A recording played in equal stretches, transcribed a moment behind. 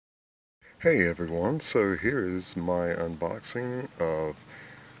Hey everyone, so here is my unboxing of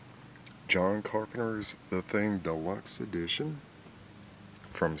John Carpenter's The Thing Deluxe Edition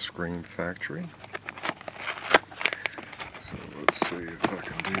from Scream Factory. So let's see if I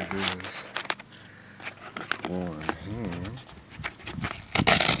can do this with one hand.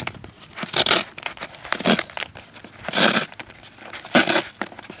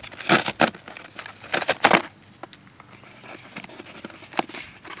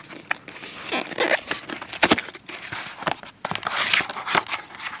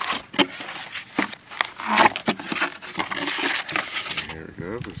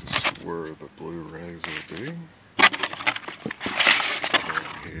 This is where the Blu-rays will be. And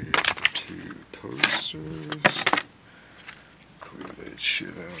here's the two posters. Clear that shit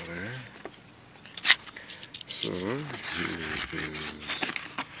out of there. So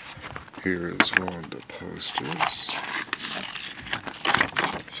here is one of the posters.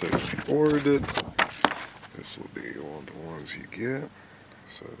 So if you ordered it, this will be one of the ones you get.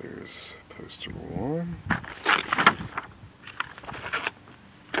 So there's poster one.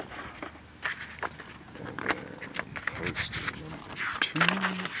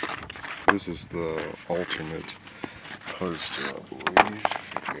 This is the alternate poster, I believe.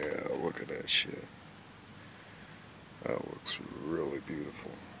 Yeah, look at that shit. That looks really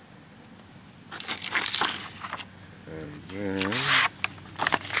beautiful. And then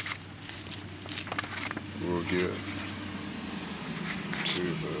we'll get to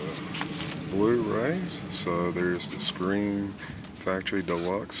the Blu-rays. So there's the Scream Factory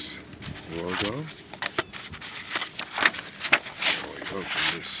Deluxe logo. Open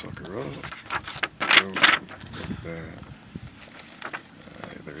this sucker up. Open like that.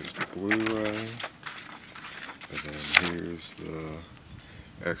 Alright, there's the Blu-ray. And then here's the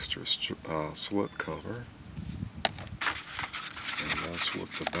extra slip cover. And that's what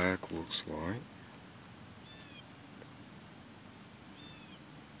the back looks like.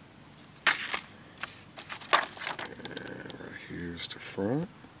 And right here's the front.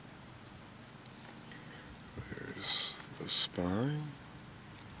 There's the spine.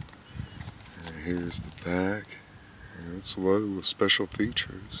 And here's the back, and it's loaded with special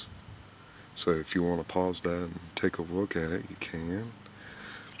features. So if you want to pause that and take a look at it, you can.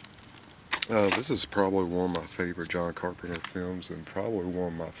 This is probably one of my favorite John Carpenter films, and probably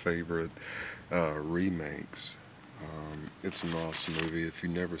one of my favorite remakes. It's an awesome movie. If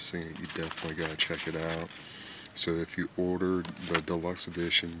you've never seen it, you definitely got to check it out. So if you ordered the deluxe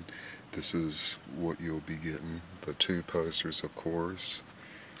edition, this is what you'll be getting. The two posters, of course.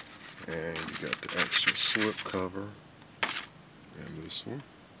 And you got the extra slip cover and this one.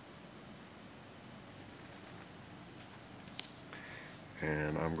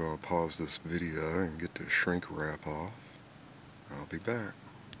 And I'm going to pause this video and get the shrink wrap off. I'll be back.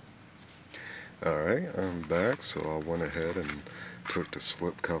 Alright, I'm back, so I went ahead and took the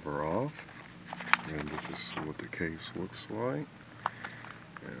slip cover off. And this is what the case looks like.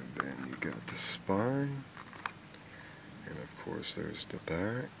 And then you got the spine. And of course there's the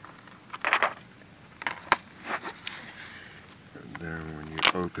back. And then when you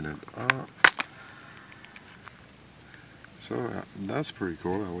open it up, so that's pretty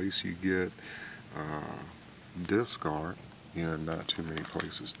cool. At least you get disc art. You know, not too many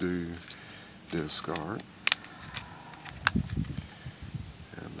places do disc art.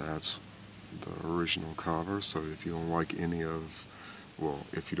 And that's the original cover. So if you don't like any of, well,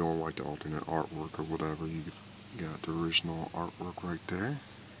 if you don't like the alternate artwork or whatever, you got the original artwork right there.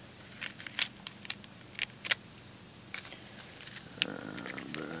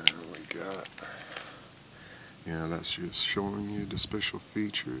 Yeah, that's just showing you the special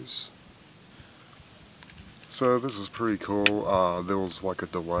features. So this is pretty cool. There was like a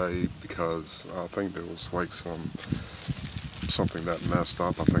delay because I think there was like something that messed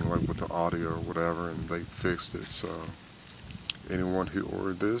up, I think like with the audio or whatever, and they fixed it. So anyone who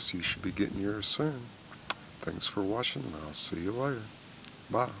ordered this, you should be getting yours soon. Thanks for watching, and I'll see you later.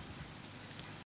 Bye.